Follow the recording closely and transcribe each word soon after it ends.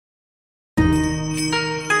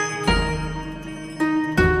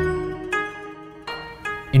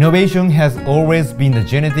Innovation has always been the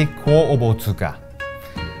genetic core of Otsuka.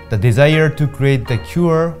 The desire to create the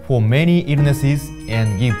cure for many illnesses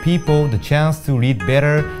and give people the chance to lead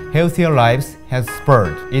better, healthier lives has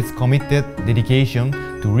spurred its committed dedication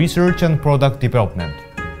to research and product development.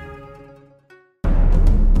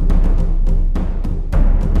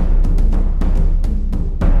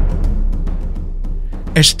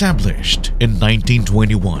 Established in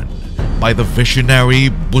 1921 by the visionary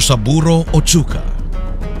Busaburo Otsuka,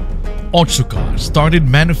 Otsuka started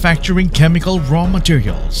manufacturing chemical raw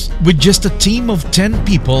materials with just a team of 10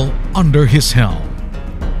 people under his helm.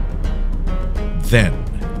 Then,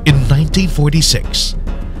 in 1946,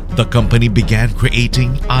 the company began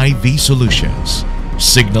creating IV solutions,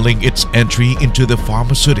 signaling its entry into the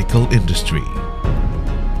pharmaceutical industry.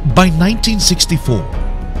 By 1964,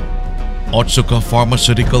 Otsuka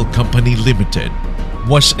Pharmaceutical Company Limited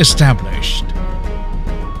was established.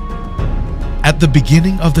 At the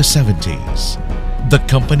beginning of the 70s, the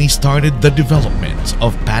company started the development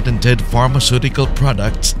of patented pharmaceutical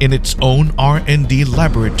products in its own R&D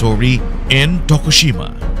laboratory in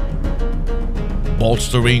Tokushima,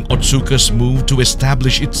 bolstering Otsuka's move to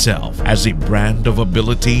establish itself as a brand of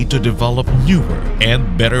ability to develop newer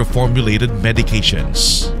and better formulated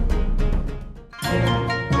medications.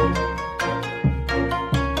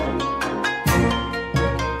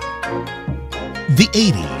 The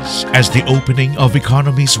 80s, as the opening of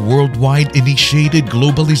economies worldwide initiated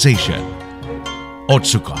globalization,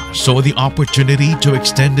 Otsuka saw the opportunity to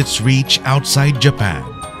extend its reach outside Japan.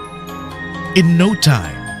 In no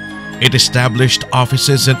time, it established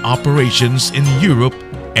offices and operations in Europe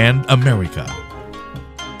and America.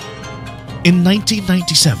 In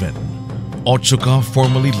 1997, Otsuka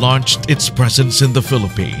formally launched its presence in the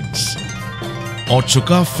Philippines.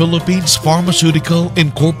 Otsuka Philippines Pharmaceutical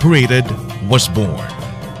Incorporated was born.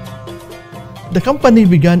 The company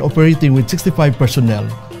began operating with 65 personnel,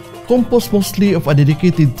 composed mostly of a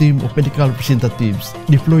dedicated team of medical representatives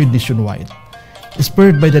deployed nationwide,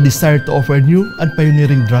 spurred by the desire to offer new and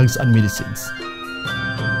pioneering drugs and medicines.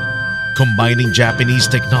 Combining Japanese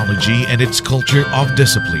technology and its culture of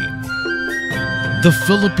discipline, the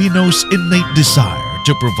Filipinos' innate desire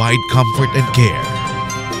to provide comfort and care,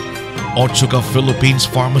 Otsuka Philippines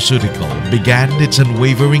Pharmaceutical began its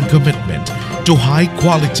unwavering commitment to high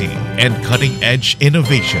quality and cutting-edge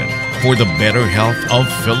innovation for the better health of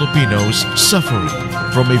Filipinos suffering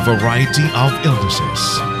from a variety of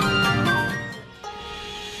illnesses.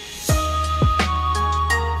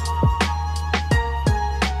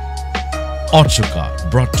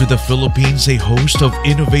 Otsuka brought to the Philippines a host of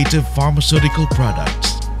innovative pharmaceutical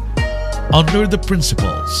products under the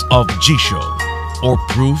principles of Jisho, or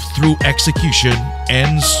proof through execution,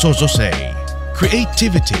 and Sozosei,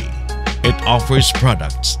 creativity. It offers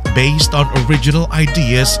products based on original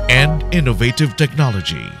ideas and innovative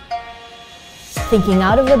technology. Thinking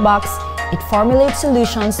out of the box, it formulates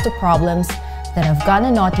solutions to problems that have gone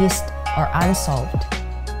unnoticed or unsolved.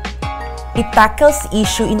 It tackles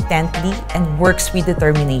issue intently and works with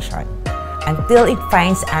determination until it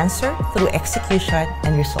finds answer through execution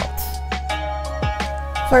and results.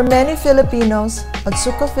 For many Filipinos,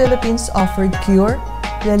 Otsuka Philippines offered cure,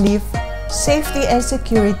 relief, safety, and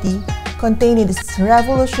security contained in its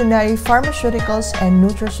revolutionary pharmaceuticals and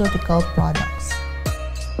nutraceutical products.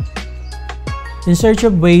 In search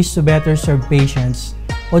of ways to better serve patients,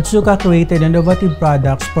 Otsuka created innovative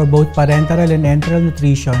products for both parenteral and enteral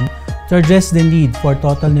nutrition to address the need for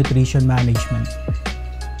total nutrition management.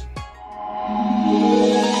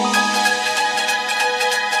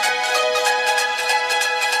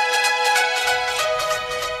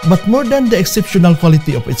 But more than the exceptional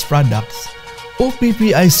quality of its products,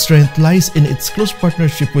 OPPI's strength lies in its close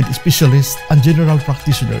partnership with specialists and general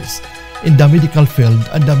practitioners in the medical field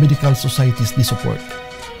and the medical societies they support.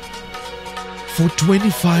 For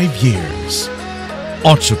 25 years,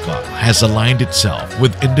 Otsuka has aligned itself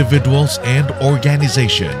with individuals and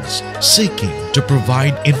organizations seeking to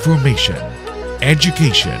provide information,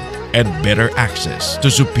 education, and better access to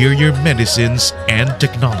superior medicines and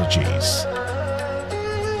technologies.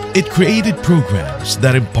 It created programs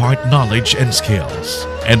that impart knowledge and skills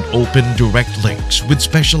and open direct links with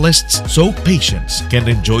specialists so patients can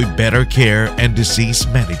enjoy better care and disease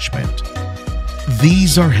management.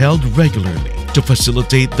 These are held regularly to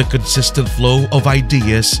facilitate the consistent flow of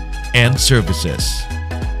ideas and services.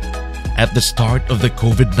 At the start of the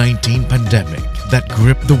COVID-19 pandemic that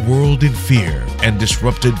gripped the world in fear and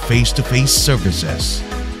disrupted face-to-face services,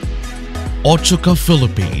 Otsuka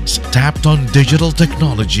Philippines tapped on digital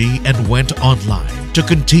technology and went online to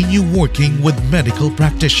continue working with medical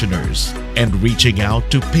practitioners and reaching out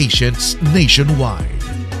to patients nationwide.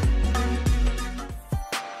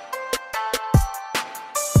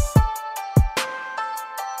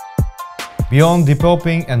 Beyond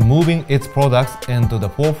developing and moving its products into the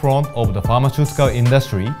forefront of the pharmaceutical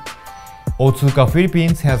industry, Otsuka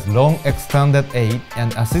Philippines has long extended aid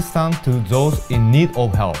and assistance to those in need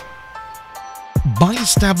of help. By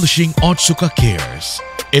establishing Otsuka Cares,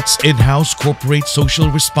 its in-house corporate social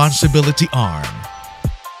responsibility arm,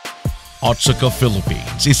 Otsuka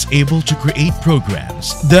Philippines is able to create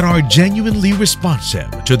programs that are genuinely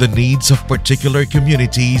responsive to the needs of particular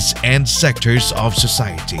communities and sectors of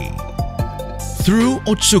society. Through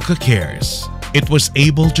Otsuka Cares, it was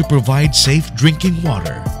able to provide safe drinking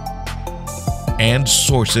water and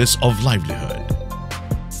sources of livelihood.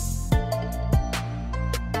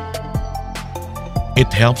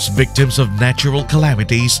 It helps victims of natural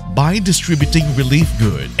calamities by distributing relief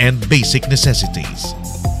goods and basic necessities.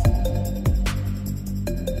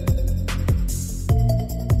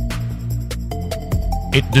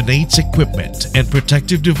 It donates equipment and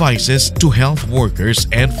protective devices to health workers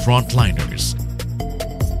and frontliners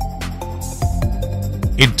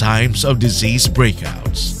in times of disease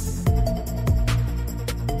breakouts.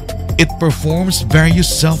 It performs various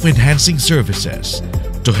self-enhancing services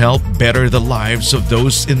to help better the lives of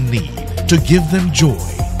those in need, to give them joy,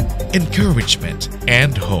 encouragement,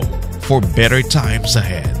 and hope for better times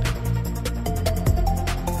ahead.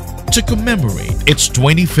 To commemorate its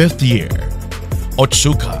 25th year,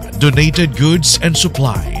 Otsuka donated goods and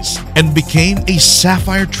supplies and became a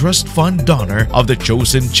Sapphire Trust Fund donor of the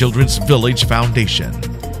Chosen Children's Village Foundation,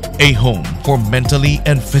 a home for mentally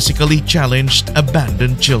and physically challenged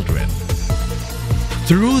abandoned children.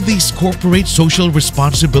 Through these corporate social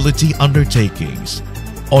responsibility undertakings,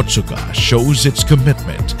 Otsuka shows its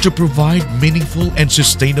commitment to provide meaningful and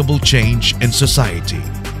sustainable change in society.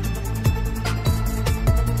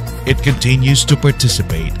 It continues to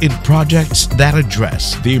participate in projects that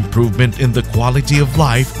address the improvement in the quality of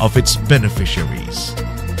life of its beneficiaries.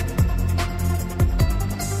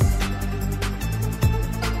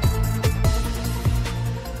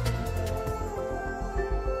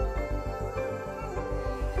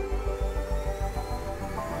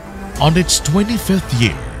 On its 25th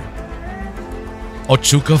year,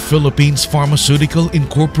 Otsuka Philippines Pharmaceutical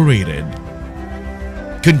Incorporated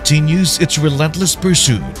continues its relentless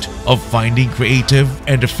pursuit of finding creative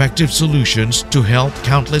and effective solutions to help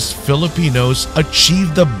countless Filipinos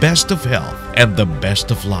achieve the best of health and the best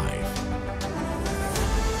of life.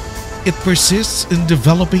 It persists in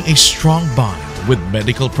developing a strong bond with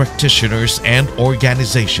medical practitioners and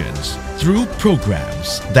organizations through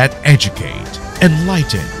programs that educate,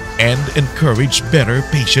 enlighten, and encourage better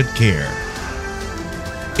patient care.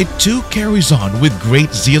 It too carries on with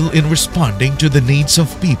great zeal in responding to the needs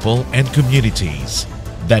of people and communities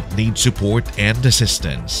that need support and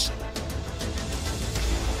assistance.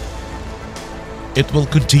 It will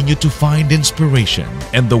continue to find inspiration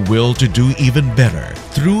and the will to do even better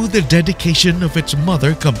through the dedication of its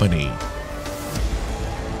mother company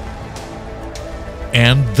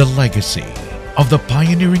and the legacy of the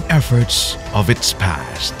pioneering efforts of its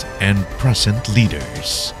past and present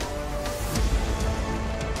leaders.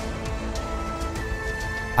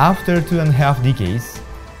 After 2.5 decades,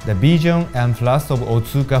 the vision and thrust of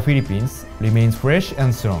Otsuka Philippines remains fresh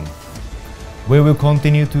and strong. We will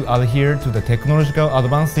continue to adhere to the technological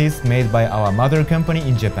advances made by our mother company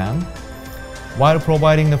in Japan, while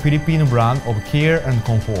providing the Filipino brand of care and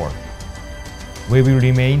comfort. We will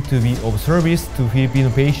remain to be of service to Filipino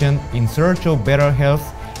patients in search of better health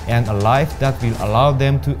and a life that will allow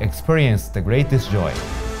them to experience the greatest joy.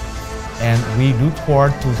 And we look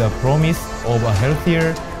forward to the promise of a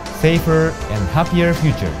healthier, safer, and happier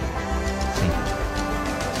future.